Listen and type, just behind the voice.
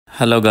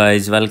Hello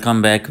guys, welcome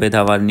back with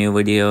our new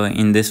video.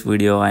 In this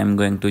video I am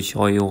going to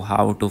show you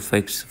how to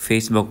fix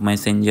Facebook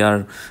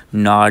Messenger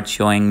not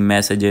showing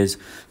messages.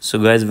 So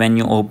guys, when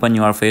you open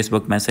your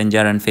Facebook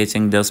Messenger and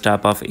facing this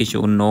type of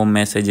issue, new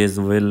messages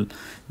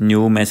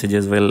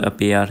will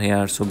appear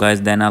here. So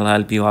guys, then I'll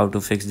help you how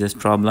to fix this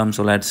problem.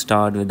 So let's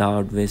start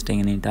without wasting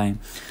any time.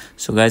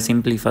 So guys,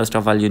 simply first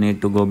of all you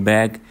need to go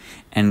back,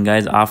 and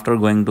guys after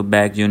going to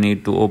back you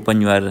need to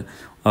open your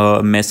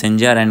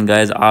messenger. And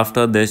guys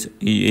after this,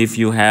 if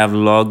you have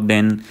logged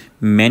in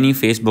many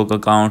Facebook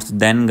accounts,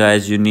 then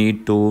guys you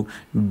need to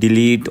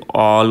delete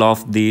all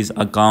of these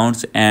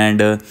accounts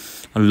and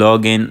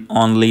log in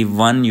only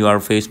one your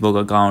Facebook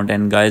account.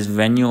 And guys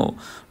when you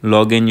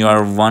log in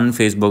your one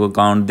Facebook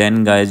account,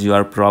 then guys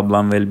your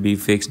problem will be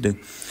fixed.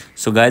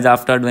 So guys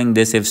after doing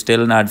this, if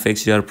still not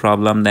fix your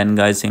problem, then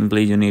guys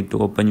simply you need to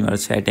open your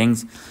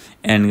settings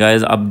and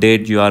guys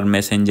update your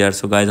messenger.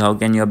 So guys, how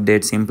can you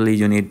update? Simply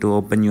you need to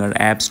open your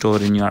app store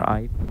in your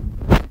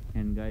iPhone,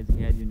 and guys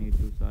here you need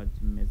to search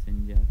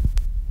messenger.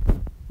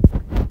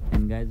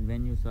 And guys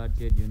when you search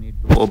it, you need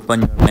to open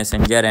your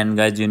messenger, and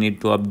guys you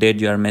need to update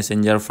your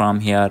messenger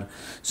from here.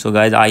 So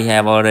guys I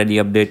have already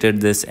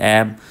updated this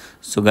app.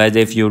 So guys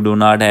if you do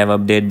not have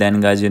update, then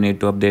guys you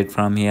need to update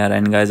from here.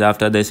 And guys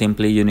after this,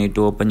 simply you need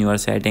to open your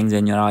settings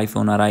in your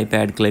iPhone or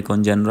iPad, click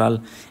on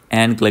general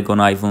and click on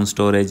iPhone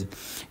storage.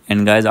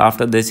 And guys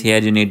after this, here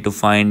you need to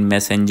find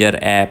messenger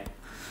app.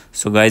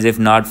 So guys if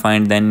not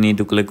find, then need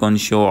to click on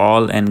show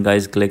all, and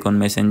guys click on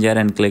messenger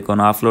and click on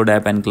offload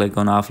app and click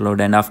on offload.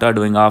 And after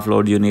doing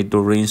offload, you need to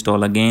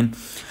reinstall again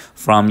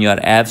from your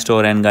app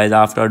store. And guys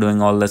after doing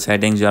all the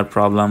settings, your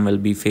problem will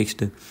be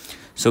fixed.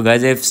 So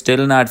guys if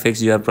still not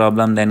fix your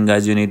problem, then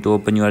guys you need to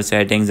open your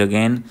settings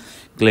again,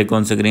 click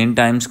on screen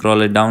time,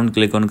 scroll it down,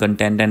 click on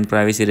content and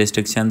privacy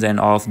restrictions and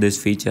off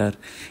this feature.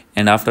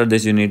 And after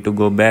this you need to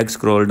go back,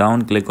 scroll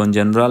down, click on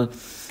general,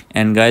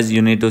 and guys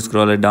you need to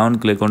scroll it down,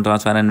 click on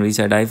transfer and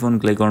reset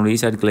iPhone, click on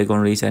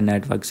reset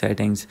network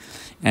settings.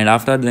 And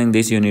after doing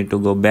this, you need to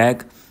go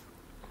back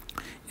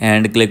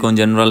and click on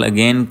general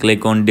again,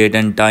 click on date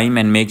and time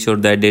and make sure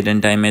that date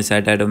and time is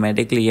set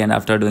automatically. And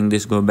after doing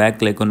this, go back,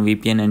 click on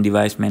VPN and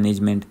device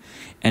management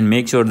and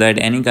make sure that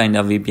any kind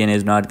of VPN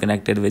is not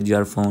connected with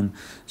your phone.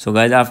 So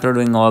guys after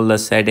doing all the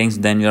settings,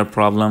 then your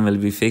problem will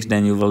be fixed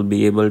and you will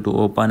be able to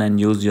open and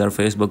use your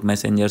Facebook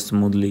Messenger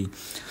smoothly.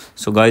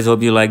 So guys,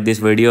 hope you like this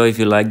video. If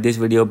you like this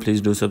video, please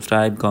do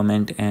subscribe,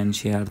 comment and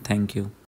share. Thank you.